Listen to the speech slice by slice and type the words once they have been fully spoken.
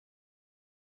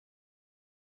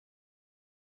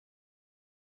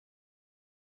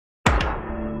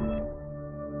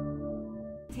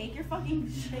take your fucking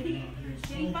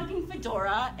shitty fucking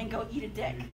fedora and go eat a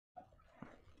dick.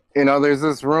 You know, there's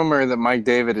this rumor that Mike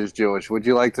David is Jewish. Would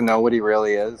you like to know what he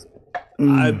really is?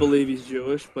 I believe he's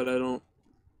Jewish, but I don't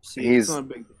see. He's not a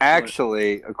big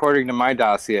actually, according to my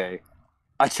dossier,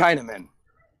 a Chinaman.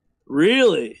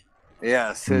 Really?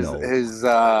 Yes. His.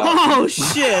 Oh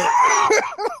shit!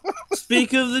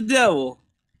 Speak of the devil.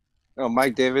 Oh,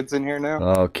 Mike David's in here now.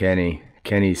 Oh,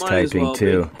 Kenny's typing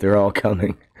too. They're all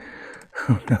coming.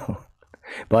 Oh no.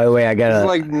 By the way, I got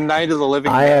like Night of the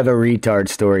Living. I have a retard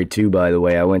story too. By the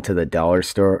way, I went to the dollar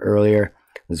store earlier.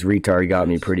 This retard got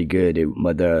me pretty good.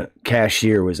 The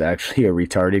cashier was actually a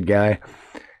retarded guy,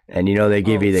 and you know they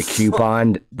give you the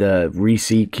coupon, the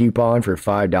receipt coupon for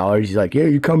 $5. He's like, "Yeah,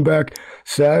 you come back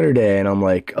Saturday," and I'm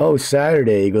like, "Oh,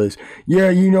 Saturday." He goes, "Yeah,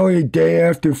 you know the day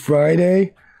after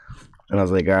Friday," and I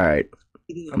was like, "All right."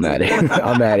 I'm out of here.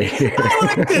 I'm out of here.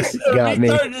 Got me.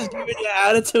 Just giving you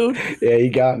attitude. Yeah, he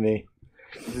got me.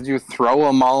 Did you throw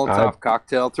a Molotov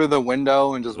cocktail through the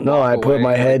window and just walk No, I put away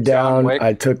my head down. Wick?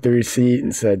 I took the receipt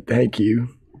and said, "Thank you,"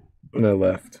 and I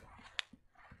left.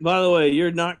 By the way,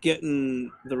 you're not getting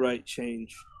the right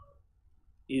change.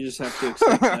 You just have to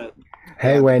accept that.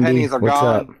 Hey, Yeah, Wendy, pennies are what's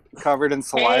gone, up? covered in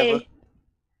saliva. Hey.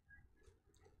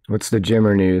 What's the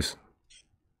Jimmer news?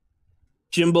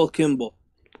 Jimbo Kimball.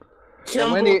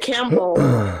 Jumbo Campbell.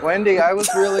 Wendy, I was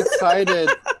really excited.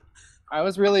 I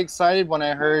was really excited when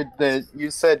I heard that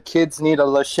you said kids need a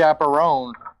Le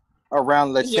Chaperon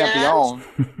around Le Yes.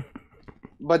 Champion.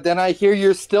 But then I hear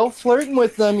you're still flirting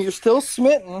with them. You're still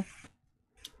smitten.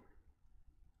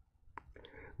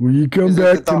 Will you come Is it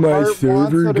back that to the my heart wants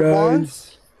server, what it guys?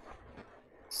 wants?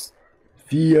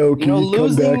 Theo, can you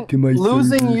come back to my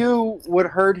losing server? you would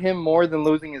hurt him more than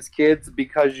losing his kids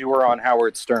because you were on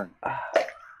Howard Stern.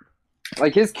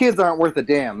 Like, his kids aren't worth a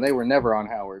damn. They were never on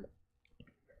Howard.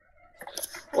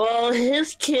 Well,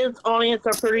 his kids' audience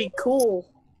are pretty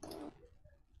cool.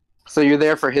 So you're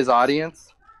there for his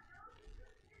audience?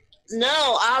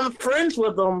 No, I'm friends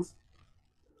with them.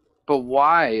 But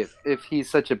why, if he's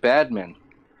such a bad man?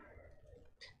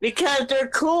 Because they're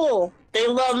cool. They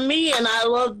love me and I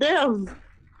love them.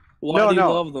 Why do you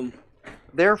love them?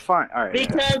 They're fine. All right.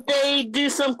 Because they do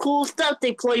some cool stuff.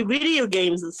 They play video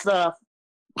games and stuff.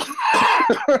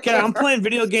 Okay, I'm playing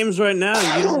video games right now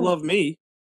and you don't love me.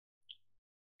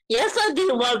 Yes, I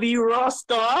do love you,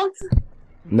 Rossdawg.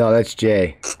 No, that's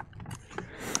Jay.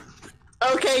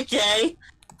 Okay, Jay.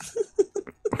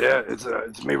 Yeah,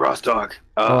 it's me, Rossdawg.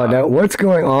 Now what's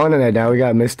going on? And now we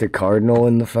got Mr. Cardinal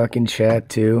in the fucking chat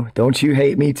too. Don't you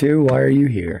hate me too? Why are you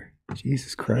here?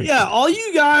 Jesus Christ. Yeah, all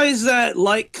you guys that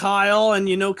like Kyle, and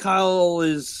you know Kyle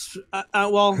is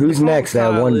well. Who's the problem next? with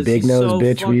That Kyle one is big he's nose so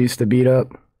bitch we used to beat up?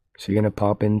 She gonna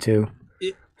pop into?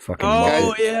 Fucking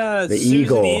Oh yeah, the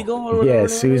Susan Eagle. or whatever her Yeah, name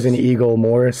Susan is. Eagle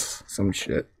Morris. Some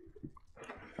shit.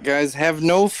 Guys, have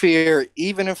no fear.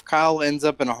 Even if Kyle ends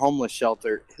up in a homeless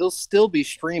shelter, he'll still be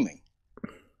streaming.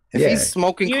 If Yeah. he's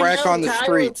smoking crack on the Kyle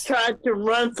streets. tried to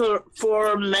run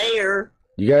for mayor.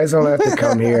 You guys don't have to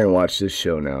come here and watch this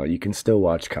show now. You can still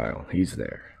watch Kyle. He's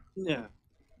there. Yeah.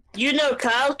 You know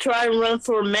Kyle tried to run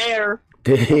for mayor.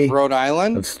 Did he? Rhode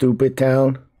Island? Of Stupid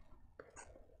Town?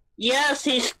 Yes,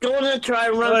 he's going to try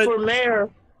and run for mayor.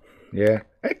 Yeah.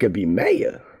 That could be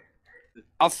mayor.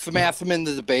 I'll smash him in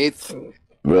the debates.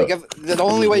 Like, the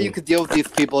only way you could deal with these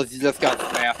people is you just got to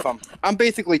smash them. I'm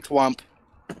basically Twump.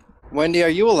 Wendy, are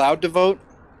you allowed to vote?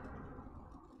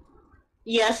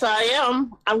 Yes, I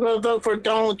am. I'm going to vote for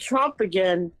Donald Trump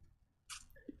again.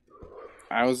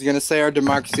 I was going to say our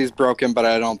democracy is broken, but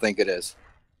I don't think it is.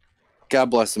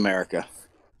 God bless America.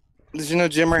 Did you know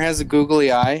Jimmer has a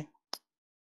googly eye?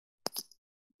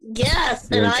 Yes,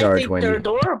 You're and in I charge, think Wendy. they're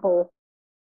adorable.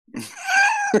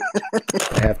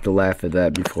 I have to laugh at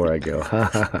that before I go. Ha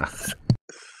ha ha.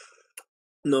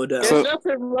 No doubt. There's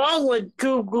nothing wrong with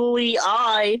googly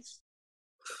eyes.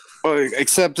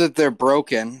 Except that they're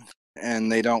broken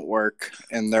and they don't work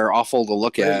and they're awful to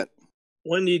look at.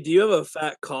 Wendy, do you have a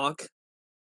fat cock?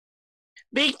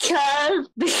 Because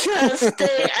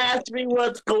they asked me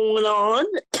what's going on.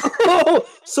 Oh,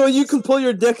 so you can pull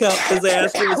your dick out because they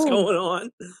asked you what's going on.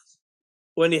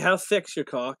 Wendy, how thick's your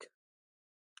cock?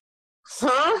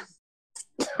 Huh?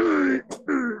 I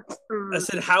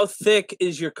said, how thick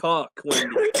is your cock,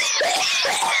 Wendy?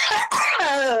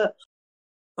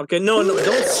 Okay, no,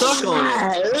 don't suck on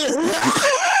it.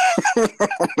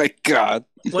 Oh my God.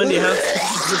 Wendy, how thick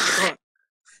is your cock?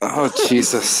 Oh,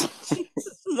 Jesus.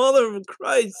 Mother of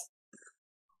Christ.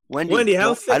 Wendy,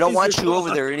 how thick I don't is want your you cock?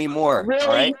 over there anymore. Really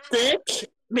All right? thick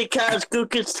because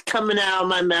gook is coming out of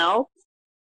my mouth.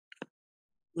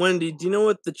 Wendy, do you know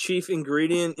what the chief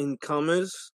ingredient in cum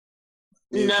is?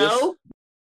 No.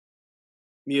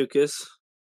 Mucus.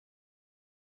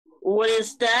 What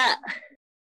is that?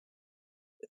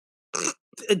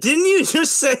 Didn't you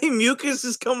just say mucus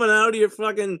is coming out of your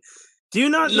fucking... Do you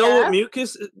not know what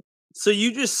mucus is? So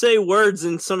you just say words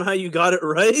and somehow you got it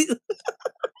right?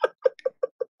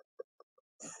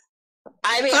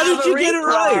 I mean, How did you get it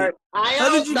right?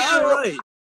 How did you get it right?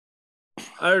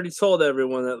 I already told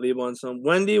everyone that Lebon's home.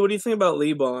 Wendy, what do you think about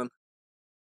Lebon?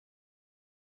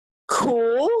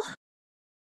 Cool.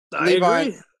 I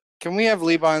agree. Can we have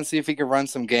Lebon see if he can run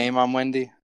some game on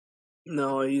Wendy?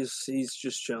 No, he's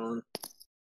just chilling.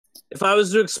 If I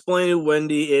was to explain who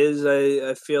Wendy is,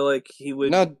 I feel like he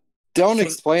would... No, don't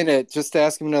explain it. Just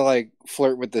ask him to, like,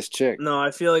 flirt with this chick. No,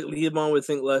 I feel like Lebon would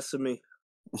think less of me.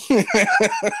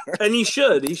 And he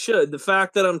should. He should. The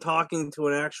fact that I'm talking to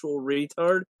an actual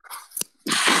retard...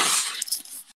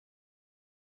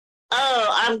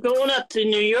 Oh, I'm going up to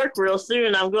New York real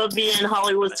soon. I'm going to be in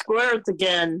Hollywood Squares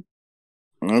again.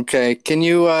 Okay. Can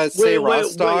you say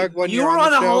Rossdawg when you you're were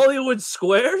on the show? Hollywood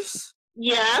Squares?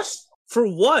 Yes. For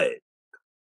what?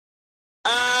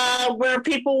 Where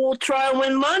people will try and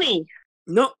win money.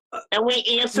 No. And we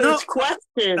answer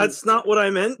questions. That's not what I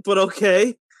meant, but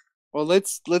okay. Well,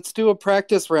 let's do a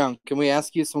practice round. Can we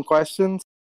ask you some questions?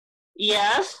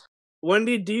 Yes.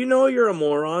 Wendy, do you know you're a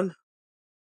moron?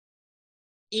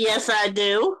 Yes, I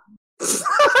do.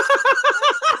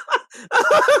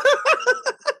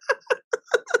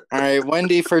 All right,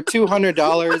 Wendy, for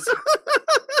 $200,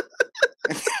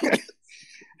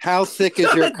 how thick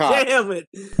is your cock? Damn it.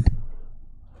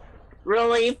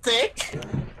 Really thick?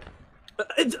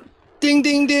 Ding,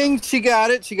 ding, ding. She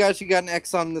got it. She got an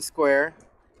X on the square.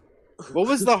 What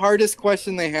was the hardest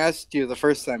question they asked you the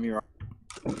first time you were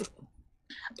on?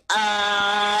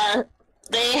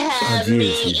 They had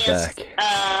me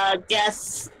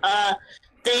guess.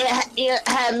 They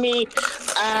had me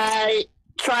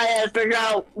try to figure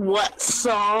out what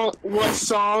song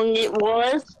it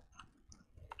was.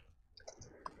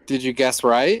 Did you guess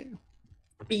right?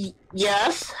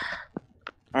 Yes.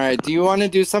 All right. Do you want to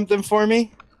do something for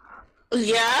me?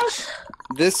 Yes.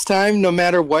 This time, no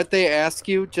matter what they ask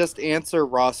you, just answer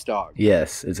Rossdawg.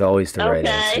 Yes, it's always the right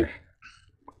answer.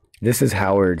 This is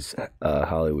Howard's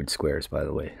Hollywood Squares, by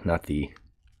the way, not the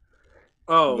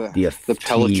the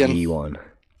Pelican TV one.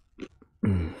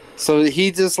 So he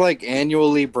just like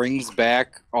annually brings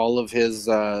back all of his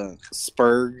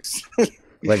spurgs.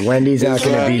 Like Wendy's not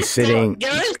going to be sitting.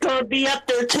 Gary's going to be up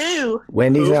there too.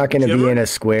 Wendy's not going to be in a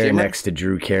square next to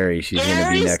Drew Carey. She's going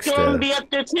to be next to. Gary's going to be up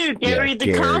there too. Gary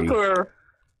the Conqueror.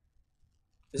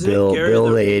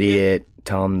 Bill the idiot.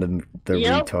 Tom the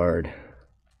retard.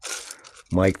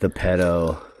 Mike the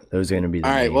pedo. Those are going to be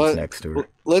the names next to her.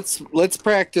 Let's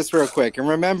practice real quick. And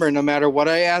remember, no matter what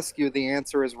I ask you, the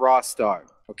answer is Rossdawg.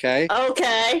 Okay?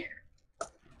 Okay.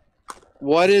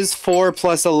 What is 4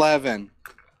 plus 11?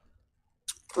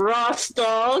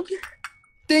 Rossdawg.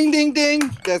 Ding, ding, ding.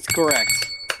 That's correct.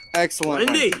 Excellent.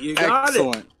 Wendy, you got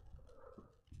it.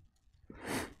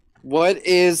 What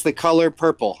is the color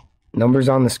purple? Numbers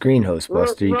on the screen, host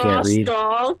Buster. You can't read.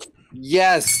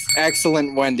 Yes.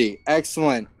 Excellent, Wendy.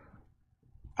 Excellent.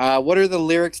 What are the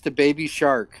lyrics to Baby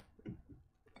Shark?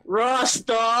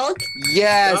 Rossdawg.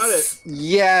 Yes. Got it.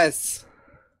 Yes.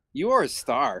 You are a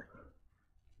star.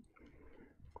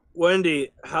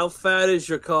 Wendy, how fat is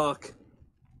your cock?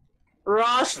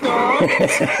 Rossdawg.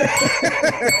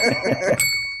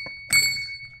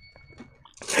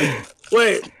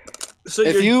 Wait. So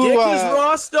your dick is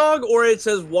Rossdawg, or it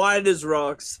says wide as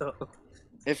rocks?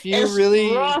 If you really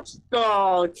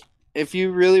Rossdawg. If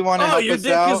you really want to help your us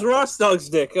dick out, is Rossdawg's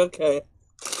dick. Okay.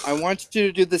 I want you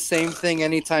to do the same thing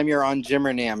anytime you're on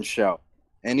Jimmer Nam's show.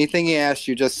 Anything he asks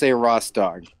you, just say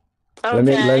Rossdawg. Okay.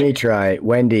 Let me try.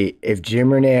 Wendy, if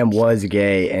Jimmer Nam was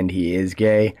gay and he is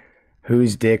gay,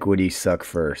 whose dick would he suck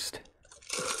first?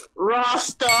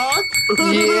 Rossdawg.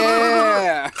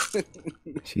 Yeah.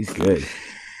 She's good.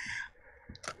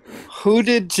 Who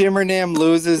did Jimmer Nam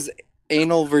lose his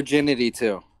anal virginity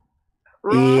to?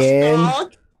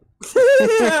 Rossdawg.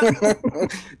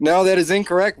 No, that is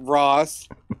incorrect, Ross.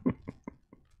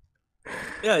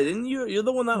 Yeah, didn't you? You're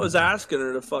the one that was asking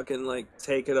her to fucking like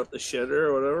take it up the shitter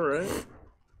or whatever, right?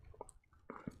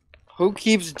 Who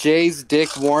keeps Jay's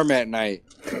dick warm at night?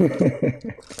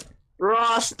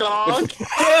 Rossdawg.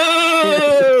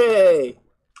 Hey!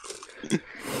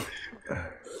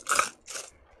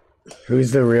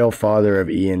 Who's the real father of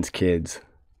Ian's kids?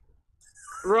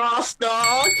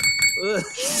 Rossdawg.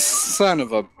 Son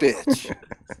of a bitch.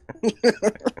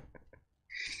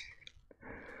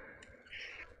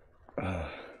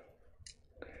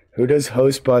 Who does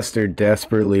Hostbuster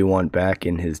desperately want back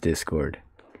in his Discord?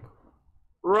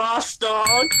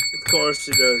 Rossdawg. Of course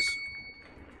he does.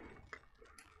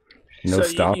 No so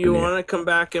stopping you want to come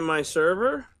back in my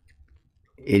server?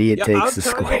 Idiot Yeah, takes I'll the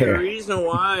tell square. you the reason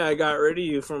why I got rid of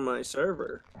you from my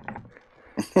server.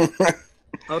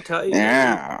 I'll tell you.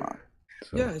 Yeah.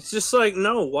 Yeah, it's just like,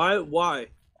 no, why? Yeah,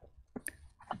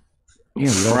 we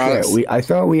don't care. I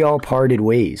thought we all parted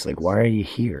ways. Like, why are you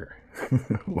here?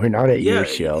 We're not at your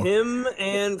show. Him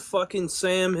and fucking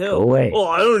Sam Hill. Go away. Oh,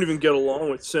 I don't even get along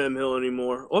with Sam Hill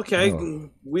anymore. Okay,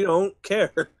 we don't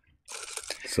care.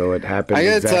 So it happened I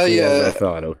gotta exactly tell you, as I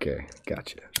thought. Okay,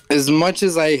 gotcha. As much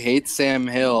as I hate Sam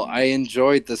Hill, I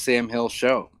enjoyed the Sam Hill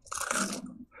show.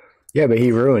 Yeah, but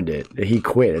he ruined it. He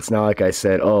quit. It's not like I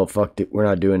said, "Oh, fuck it, we're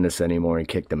not doing this anymore," and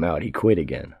kicked him out. He quit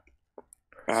again.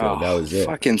 So that was it.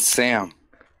 Fucking Sam.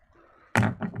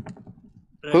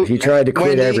 He tried to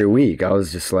quit Wendy, every week. I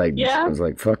was just like, Yeah. I was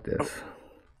like, fuck this.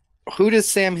 Who does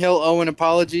Sam Hill owe an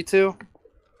apology to?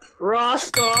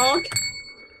 Rossdawg.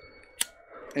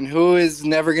 And who is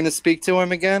never going to speak to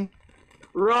him again?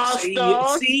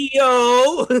 Rossdawg.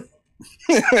 CEO.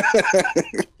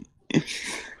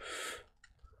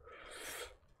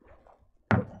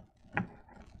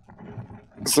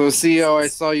 So, CEO, I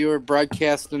saw you were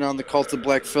broadcasting on the Cult of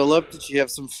Black Phillip. Did you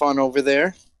have some fun over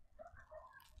there?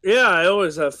 Yeah, I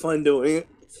always have fun doing it.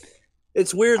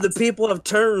 It's weird that people have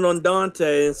turned on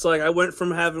Dante. It's like I went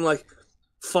from having like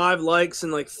 5 likes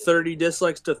and like 30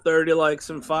 dislikes to 30 likes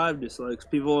and 5 dislikes.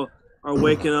 People are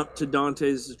waking up to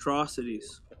Dante's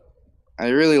atrocities. I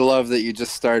really love that you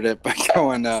just started by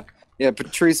going, yeah,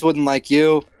 Patrice wouldn't like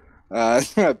you.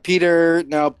 Peter,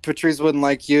 no, Patrice wouldn't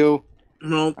like you.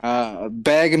 Nope.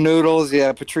 Bag of noodles,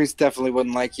 yeah, Patrice definitely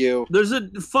wouldn't like you. There's a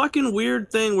fucking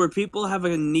weird thing where people have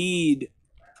a need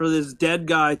for this dead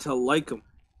guy to like him.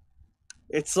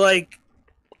 It's like,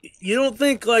 you don't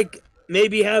think like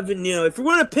maybe having, if you're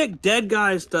going to pick dead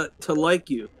guys to like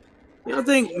you, you don't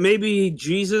think maybe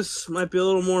Jesus might be a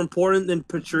little more important than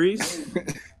Patrice?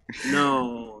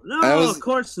 No, of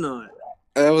course not.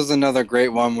 That was another great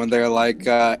one when they're like,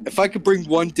 if I could bring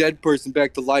one dead person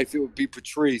back to life, it would be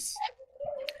Patrice.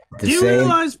 Do you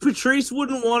realize Patrice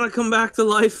wouldn't want to come back to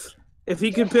life if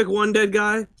he could pick one dead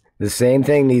guy? The same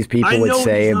thing these people would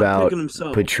say about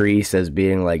himself. Patrice as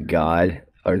being like God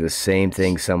are the same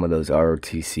thing some of those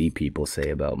ROTC people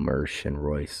say about Mersh and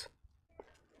Royce.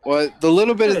 Well, the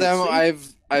little bit of them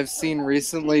I've seen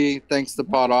recently, thanks to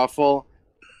Pod Awful,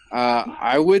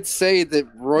 I would say that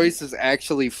Royce is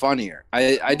actually funnier.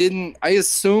 I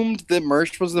assumed that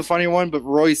Mersh was the funny one, but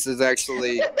Royce is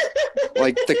actually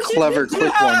like the clever,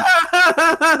 quick one.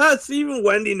 See, even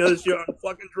Wendy knows you're on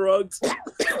fucking drugs.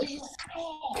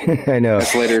 I know.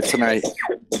 That's later tonight.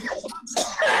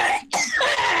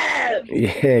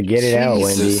 Yeah, get it out,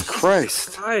 Wendy. Jesus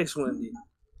Christ. Nice, Wendy.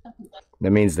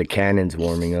 That means the cannon's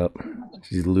warming up.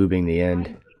 She's lubing the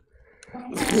end.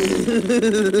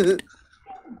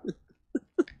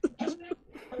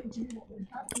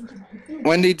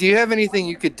 Wendy, do you have anything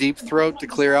you could deep throat to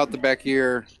clear out the back of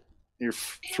your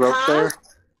throat there?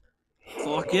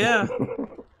 Fuck yeah.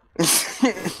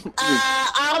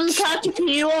 I'm talking to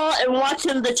you all and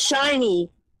watching The Shiny.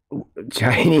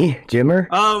 Shiny? Jimmer?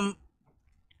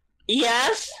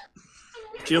 Yes.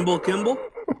 Jimbo Kimball?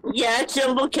 Yeah,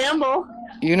 Jimbo Kimball.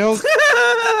 You know,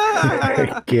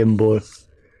 Kimball.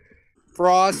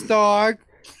 Rossdawg.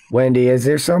 Wendy, is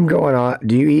there something going on?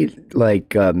 Do you eat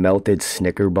like melted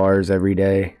Snicker bars every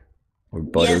day? Or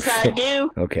butter? Yes, I do.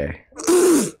 Okay.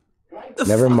 The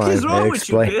Never fuck mind. is wrong It with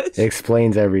you, bitch?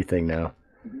 explains everything now.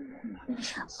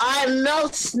 I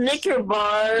melt Snicker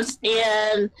bars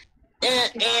and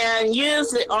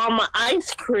use it on my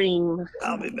ice cream.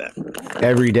 I'll be back.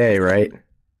 Every day, right?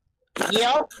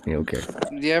 Yep. Yeah, okay.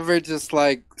 Do you ever just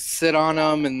like sit on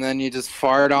them and then you just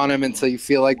fart on them until you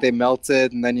feel like they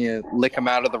melted and then you lick them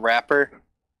out of the wrapper?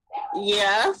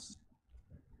 Yes.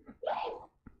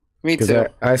 Me too.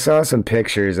 I saw some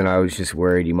pictures and I was just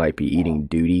worried you might be eating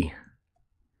duty.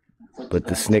 But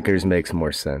the Snickers makes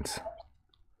more sense.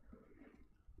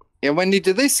 Yeah, Wendy,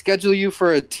 did they schedule you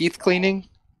for a teeth cleaning?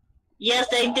 Yes,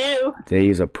 they do. They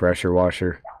use a pressure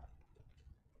washer.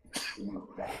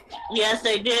 Yes,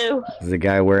 they do. Is the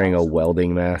guy wearing a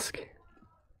welding mask?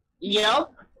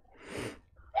 Yep.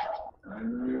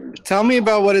 Tell me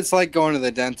about what it's like going to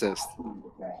the dentist.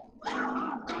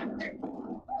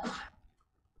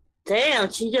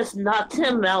 Damn, she just knocked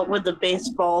him out with a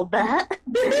baseball bat.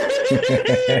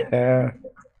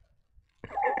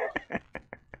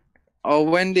 Oh,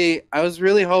 Wendy, I was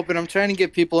really hoping. I'm trying to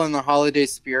get people in the holiday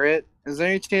spirit. Is there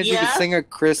any chance you could sing a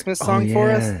Christmas song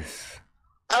for us?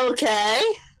 Okay.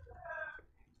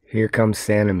 Here comes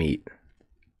Santa meat.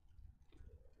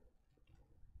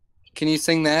 Can you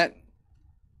sing that?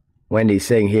 Wendy,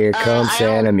 sing Here comes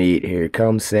Santa meat. Here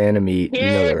comes Santa meat. You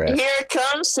know the rest. Here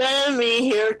comes Santa meat.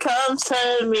 Here comes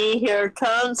Santa meat. Here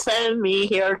comes Santa meat.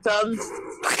 Here comes.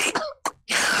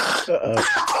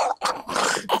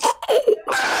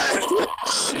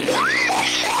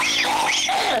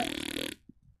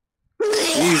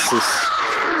 Jesus.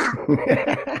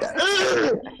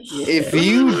 If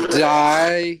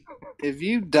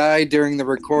you die during the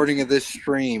recording of this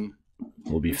stream,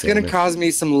 We'll be it's going to cause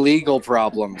me some legal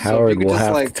problems. Howard will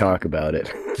have to talk about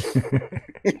it.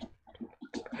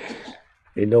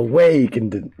 Ain't no way you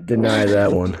can deny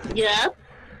that one. Yeah.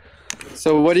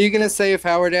 So what are you going to say if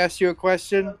Howard asks you a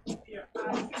question?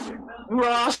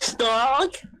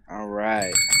 Rossdawg. All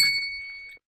right.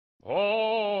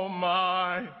 Oh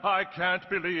my, I can't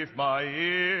believe my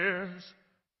ears.